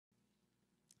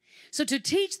So to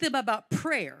teach them about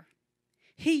prayer,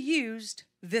 he used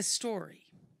this story.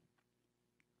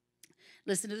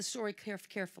 Listen to the story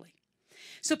carefully.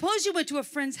 Suppose you went to a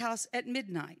friend's house at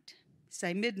midnight.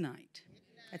 Say midnight.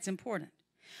 That's important.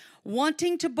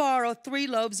 Wanting to borrow 3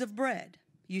 loaves of bread.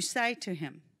 You say to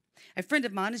him, a friend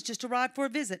of mine has just arrived for a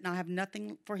visit, and I have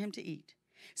nothing for him to eat.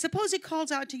 Suppose he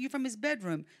calls out to you from his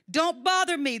bedroom, don't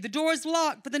bother me. The door is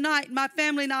locked for the night, and my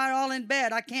family and I are all in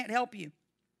bed. I can't help you.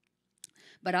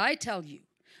 But I tell you,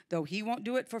 though he won't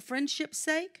do it for friendship's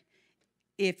sake,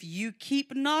 if you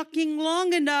keep knocking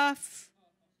long enough,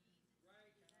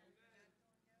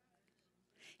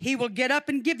 he will get up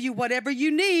and give you whatever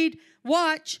you need.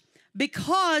 Watch,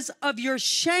 because of your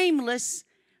shameless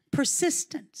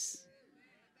persistence.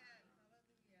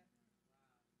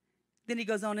 Then he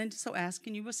goes on into, so ask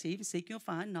and you will receive, and seek and you'll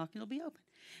find, knock and it'll be open.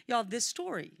 Y'all, this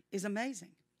story is amazing.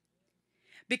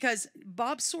 Because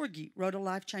Bob Sorge wrote a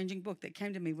life-changing book that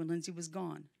came to me when Lindsay was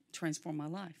gone, transformed my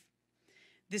life.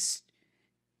 This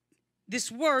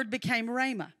word became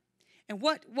Rhema. And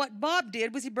what Bob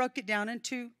did was he broke it down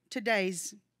into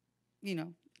today's,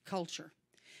 culture.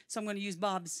 So I'm going to use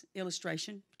Bob's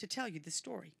illustration to tell you the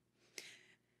story.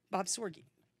 Bob Sorge.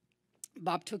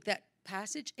 Bob took that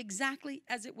passage exactly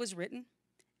as it was written,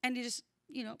 and he just,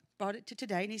 brought it to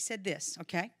today, and he said this,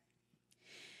 okay?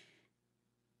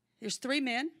 There's 3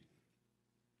 men.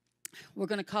 We're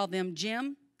going to call them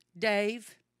Jim,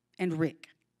 Dave, and Rick.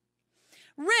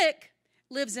 Rick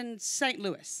lives in St.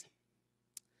 Louis.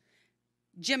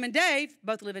 Jim and Dave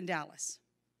both live in Dallas.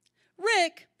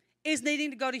 Rick is needing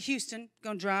to go to Houston,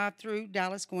 going to drive through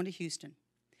Dallas, going to Houston.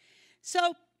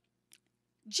 So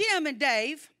Jim and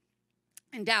Dave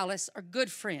in Dallas are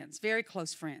good friends, very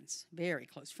close friends, very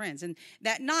close friends. And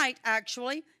that night,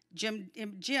 actually, Jim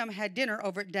had dinner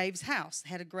over at Dave's house,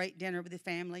 had a great dinner with the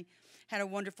family, had a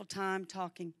wonderful time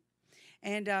talking,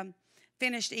 and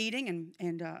finished eating.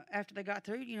 And after they got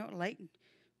through, late,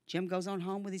 Jim goes on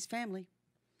home with his family.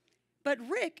 But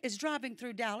Rick is driving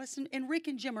through Dallas, and Rick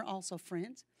and Jim are also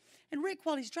friends. And Rick,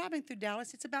 while he's driving through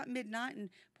Dallas, it's about midnight, and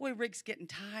boy, Rick's getting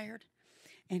tired.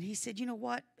 And he said, you know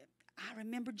what? I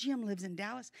remember Jim lives in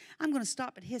Dallas. I'm going to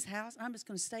stop at his house. I'm just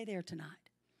going to stay there tonight.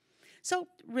 So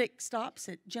Rick stops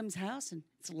at Jim's house, and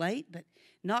it's late, but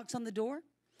knocks on the door.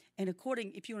 And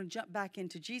if you want to jump back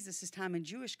into Jesus' time in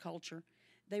Jewish culture,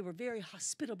 they were very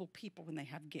hospitable people when they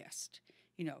have guests.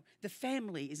 The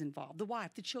family is involved, the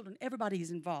wife, the children, everybody is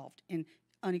involved in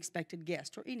unexpected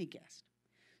guests or any guest.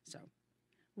 So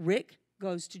Rick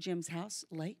goes to Jim's house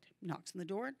late, knocks on the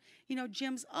door.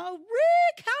 Jim's, oh,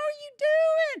 Rick, how are you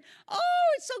doing? Oh,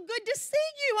 it's so good to see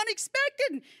you,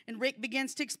 unexpected. And Rick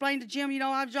begins to explain to Jim,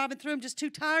 I'm driving through, I'm just too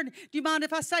tired. Do you mind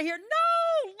if I stay here?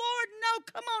 No, Lord, no,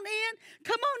 come on in.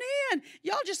 Come on in.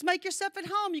 Y'all just make yourself at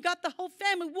home. You got the whole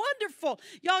family. Wonderful.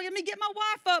 Y'all, let me get my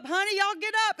wife up. Honey, y'all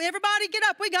get up. Everybody get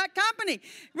up. We got company.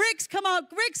 Come on.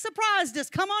 Rick surprised us.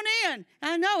 Come on in.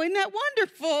 I know. Isn't that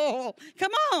wonderful?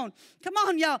 Come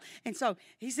on, y'all. And so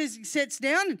he sits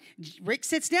down, and Rick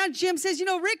sits down. Jim says,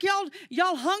 Rick,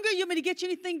 y'all hungry? You want me to get you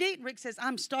anything to eat? And Rick says,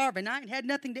 I'm starving. I ain't had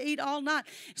nothing to eat all night.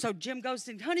 So Jim goes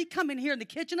and, honey, come in here in the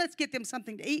kitchen. Let's get them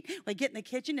something to eat. They get in the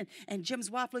kitchen, and Jim's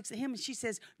wife looks at him, and she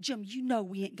says, Jim,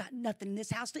 we ain't got nothing in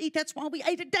this house to eat. That's why we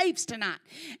ate at Dave's tonight.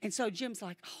 And so Jim's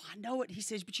like, oh, I know it. He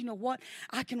says, but you know what?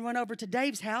 I can run over to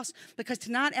Dave's house because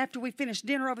tonight after we finished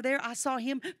dinner over there, I saw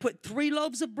him put 3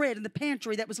 loaves of bread in the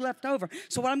pantry that was left over.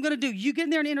 So what I'm going to do, you get in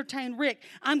there and entertain Rick.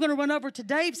 I'm going to run over to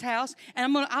Dave's house,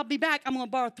 and I'll be back. I'm going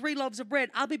to borrow 3 loaves of bread.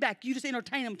 I'll be back. You just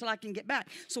entertain him until I can get back.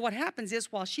 So what happens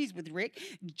is while she's with Rick,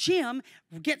 Jim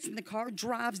gets in the car,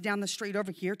 drives down the street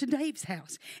over here to Dave's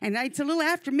house. And it's a little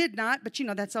after midnight, but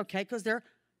that's okay because they're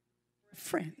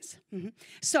friends. Mm-hmm.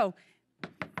 So,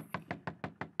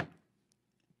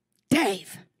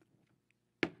 Dave.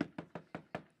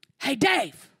 Hey,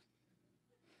 Dave.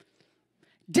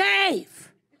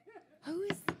 Dave. Who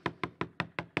is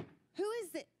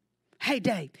it? Hey,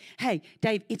 Dave. Hey,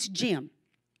 Dave, it's Jim.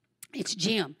 It's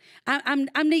Jim.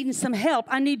 I'm needing some help.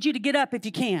 I need you to get up if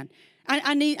you can.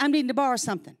 I'm needing to borrow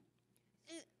something.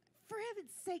 For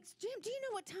heaven's sakes, Jim, do you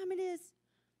know what time it is?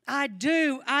 I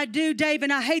do, Dave,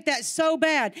 and I hate that so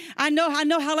bad. I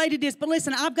know how late it is, but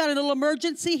listen, I've got a little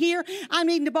emergency here. I'm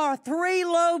needing to borrow 3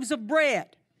 loaves of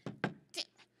bread.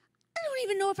 I don't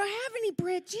even know if I have any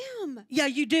bread, Jim. Yeah,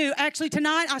 you do. Actually,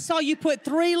 tonight I saw you put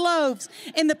 3 loaves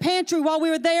in the pantry while we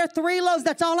were there. 3 loaves,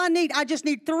 that's all I need. I just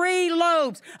need 3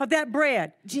 loaves of that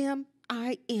bread. Jim,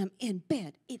 I am in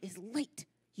bed. It is late.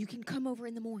 You can come over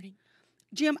in the morning.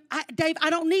 Jim, Dave, I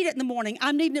don't need it in the morning.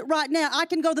 I'm needing it right now. I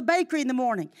can go to the bakery in the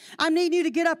morning. I'm needing you to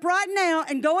get up right now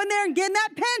and go in there and get in that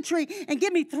pantry and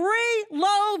give me 3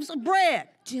 loaves of bread.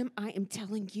 Jim, I am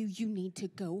telling you, you need to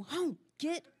go home.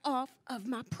 Get off of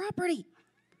my property.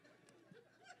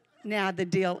 Now, the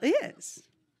deal is,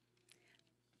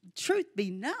 truth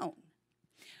be known,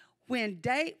 when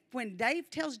Dave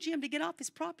tells Jim to get off his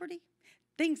property,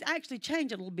 things actually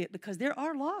change a little bit because there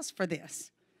are laws for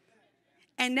this.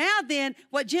 And now then,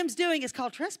 what Jim's doing is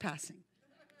called trespassing.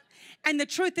 And the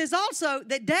truth is also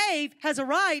that Dave has a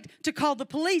right to call the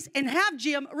police and have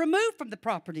Jim removed from the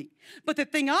property. But the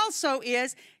thing also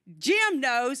is, Jim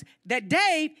knows that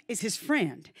Dave is his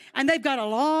friend. And they've got a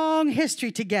long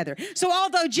history together. So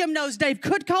although Jim knows Dave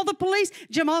could call the police,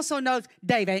 Jim also knows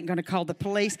Dave ain't going to call the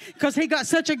police because he got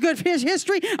such a good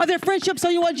history of their friendship. So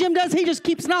you know what Jim does? He just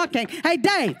keeps knocking. Hey,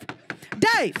 Dave,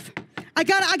 I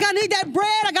gotta need that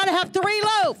bread. I gotta have 3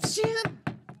 loaves. Jim,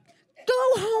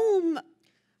 go home.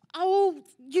 Oh,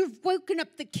 you've woken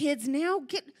up the kids now.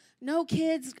 No,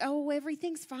 kids. Oh,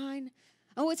 everything's fine.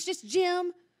 Oh, it's just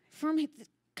Jim from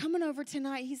coming over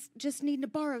tonight. He's just needing to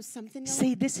borrow something.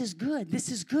 See, this is good. This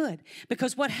is good.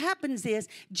 Because what happens is,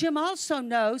 Jim also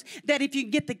knows that if you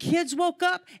get the kids woke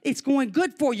up, it's going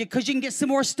good for you because you can get some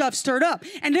more stuff stirred up.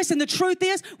 And listen, the truth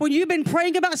is, when you've been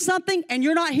praying about something and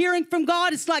you're not hearing from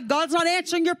God, it's like God's not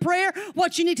answering your prayer.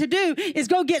 What you need to do is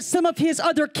go get some of his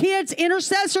other kids,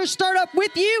 intercessors, stirred up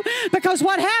with you. Because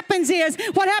what happens is,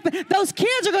 those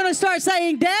kids are going to start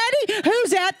saying, Daddy,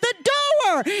 who's at the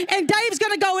door? And Dave's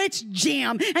going to go, it's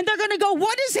Jim. And they're going to go,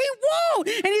 what does he want?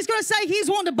 And he's going to say he's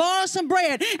wanting to borrow some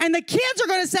bread. And the kids are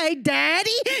going to say,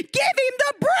 Daddy, give him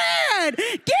the bread.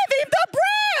 Give him the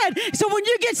bread. So when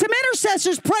you get some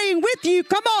intercessors praying with you,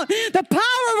 come on, the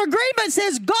power of agreement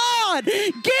says, God,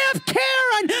 give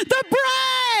Karen the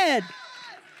bread.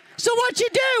 So what you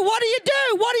do? What do you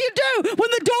do? What do you do when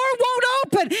the door won't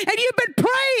open and you've been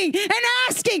praying and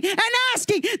asking and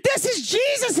asking? This is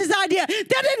Jesus' idea. They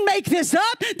didn't make this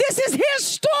up. This is his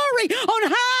story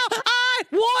on how I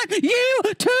want you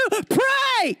to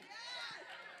pray.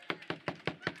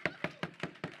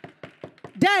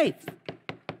 Dave.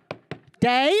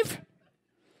 Dave,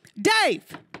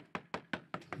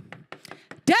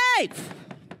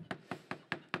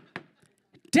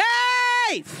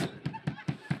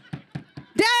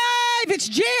 it's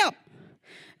Jim.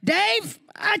 Dave,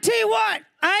 I tell you what,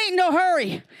 I ain't no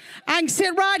hurry. I can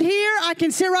sit right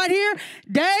here.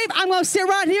 Dave, I'm going to sit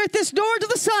right here at this door till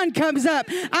the sun comes up.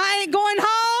 I ain't going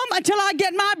home until I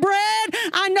get my bread.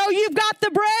 I know you've got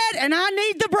the bread, and I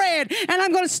need the bread. And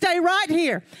I'm going to stay right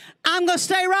here.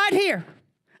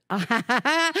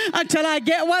 Until I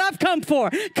get what I've come for.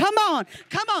 Come on.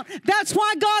 That's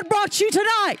why God brought you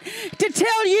tonight, to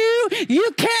tell you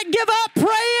you can't give up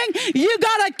praying. You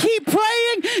got to keep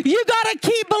praying. You got to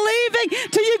keep believing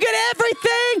till you get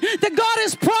everything that God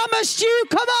has promised you.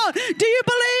 Come on. Do you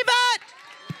believe it?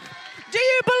 Do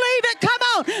you believe it? Come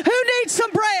on. Who needs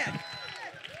some bread?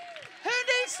 Who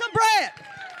needs some bread?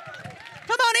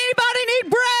 Come on. Anybody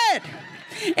need bread?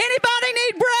 Anybody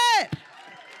need bread?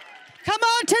 Come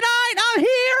on, tonight, I'm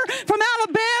here from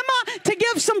Alabama to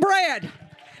give some bread.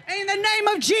 In the name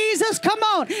of Jesus, come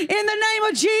on. In the name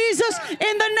of Jesus,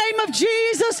 in the name of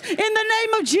Jesus, in the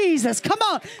name of Jesus. Come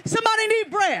on. Somebody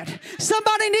need bread.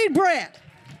 Somebody need bread.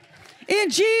 In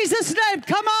Jesus' name,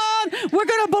 come on. We're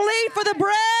going to believe for the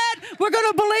bread. We're going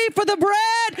to believe for the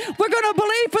bread. We're going to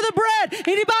believe for the bread.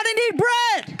 Anybody need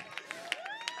bread?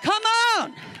 Come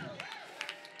on.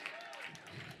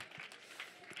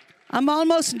 I'm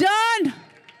almost done,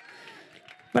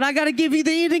 but I got to give you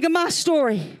the ending of my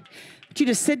story. I want you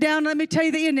to sit down and let me tell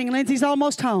you the ending. Lindsay's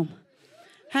almost home.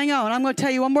 Hang on. I'm going to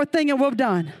tell you one more thing and we're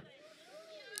done.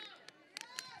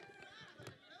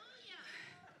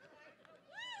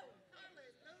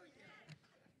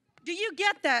 Do you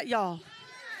get that, y'all?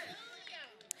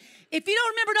 If you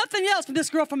don't remember nothing else from this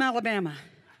girl from Alabama,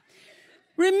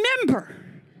 remember,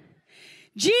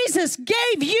 Jesus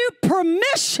gave you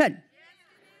permission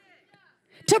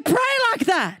to pray like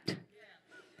that.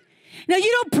 Now,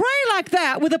 you don't pray like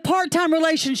that with a part-time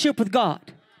relationship with God.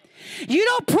 You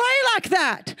don't pray like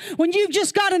that when you've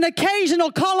just got an occasional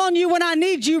call on you when I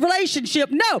need you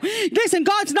relationship. No. Listen,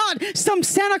 God's not some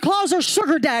Santa Claus or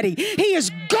sugar daddy. He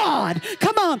is God.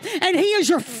 Come on. And he is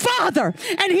your Father.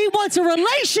 And he wants a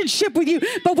relationship with you.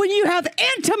 But when you have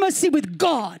intimacy with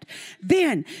God,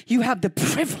 then you have the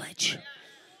privilege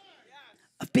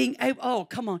of being able, oh,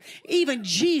 come on. Even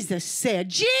Jesus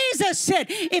said,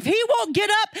 if he won't get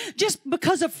up just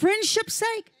because of friendship's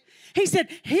sake, he said,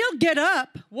 he'll get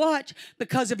up, watch,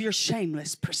 because of your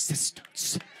shameless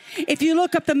persistence. If you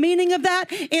look up the meaning of that,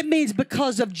 it means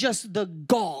because of just the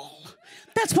gall.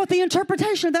 That's what the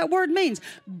interpretation of that word means.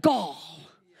 Gall.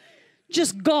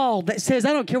 Just gall that says,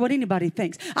 I don't care what anybody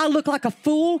thinks. I look like a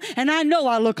fool, and I know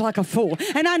I look like a fool.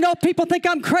 And I know people think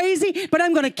I'm crazy, but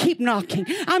I'm going to keep knocking.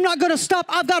 I'm not going to stop.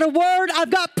 I've got a word. I've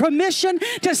got permission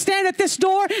to stand at this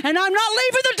door, and I'm not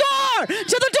leaving the door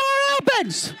till the door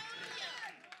opens.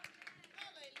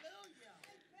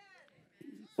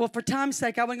 Well, for time's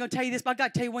sake, I wasn't going to tell you this, but I've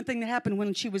got to tell you one thing that happened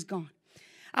when she was gone.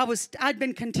 I'd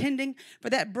been contending for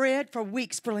that bread for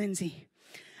weeks for Lindsay.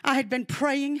 I had been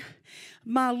praying,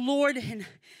 my Lord, and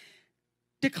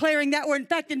declaring that word. In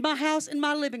fact, in my house, in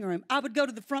my living room, I would go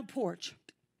to the front porch,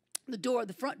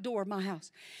 the front door of my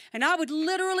house, and I would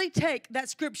literally take that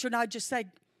scripture and I'd say,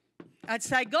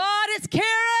 God, it's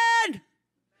Karen.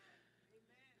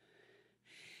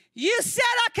 You said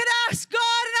I could ask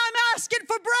God, and I'm asking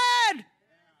for bread.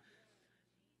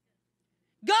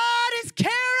 God, it's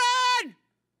Karen.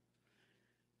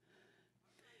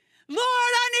 Lord,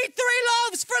 I need 3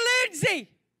 loaves for Lindsay.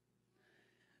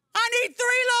 I need 3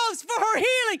 loaves for her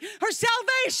healing, her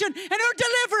salvation, and her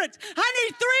deliverance. I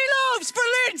need 3 loaves for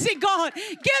Lindsay, God. Give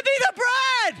me the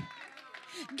bread.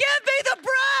 Give me the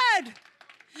bread.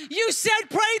 You said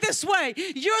pray this way.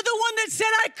 You're the one that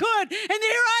said I could. And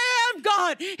here I am,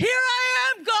 God. Here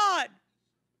I am, God.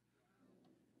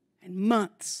 And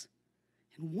months.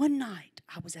 And one night,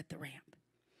 I was at the ramp.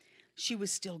 She was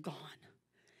still gone.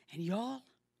 And y'all,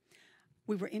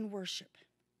 we were in worship.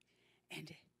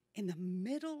 And in the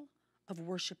middle of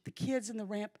worship, the kids in the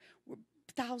ramp, were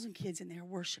 1,000 kids in there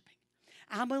worshiping.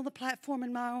 I'm on the platform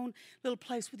in my own little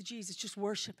place with Jesus, just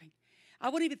worshiping. I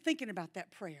wasn't even thinking about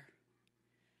that prayer.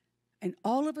 And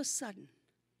all of a sudden,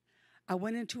 I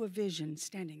went into a vision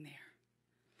standing there.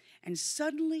 And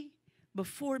suddenly,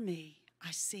 before me,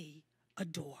 I see a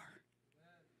door.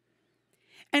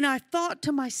 And I thought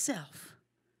to myself,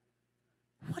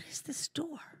 what is this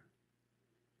door?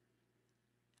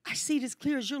 I see it as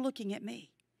clear as you're looking at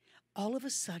me. All of a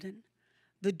sudden,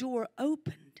 the door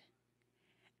opened,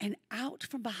 and out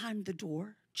from behind the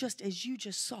door, just as you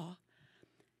just saw,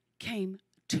 came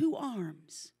 2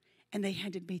 arms, and they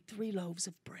handed me 3 loaves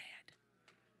of bread.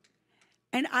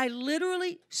 And I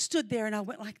literally stood there, and I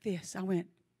went like this. I went,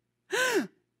 are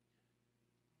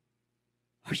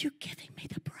you giving me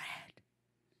the bread?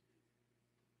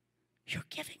 You're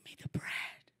giving me the bread.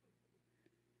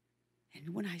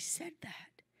 And when I said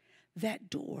that, that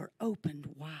door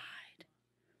opened wide.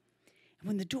 And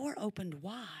when the door opened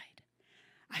wide,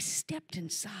 I stepped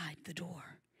inside the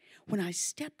door. When I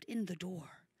stepped in the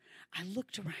door, I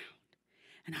looked around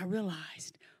and I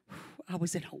realized I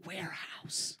was in a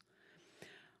warehouse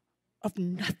of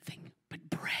nothing but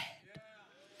bread.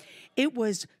 It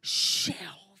was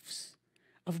shelves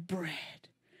of bread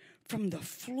from the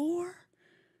floor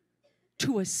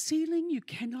to a ceiling you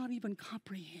cannot even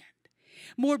comprehend.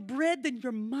 More bread than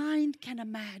your mind can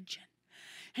imagine.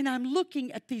 And I'm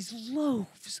looking at these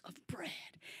loaves of bread,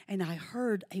 and I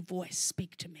heard a voice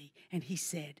speak to me, and he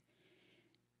said,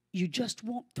 you just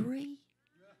want 3?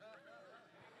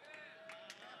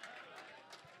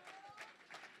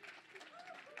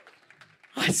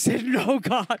 I said, no,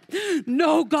 God.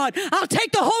 No, God. I'll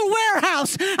take the whole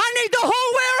warehouse. I need the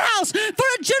whole warehouse for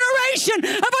a generation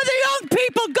of other young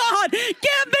people, God.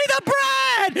 Give me the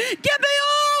bread. Give me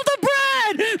all the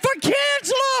bread for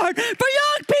kids, Lord, for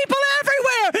young people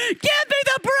everywhere. Give me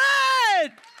the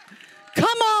bread.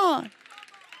 Come on.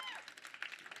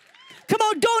 Come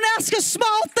on, don't ask a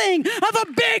small thing of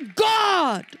a big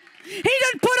God. He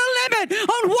didn't put a limit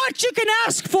on what you can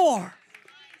ask for.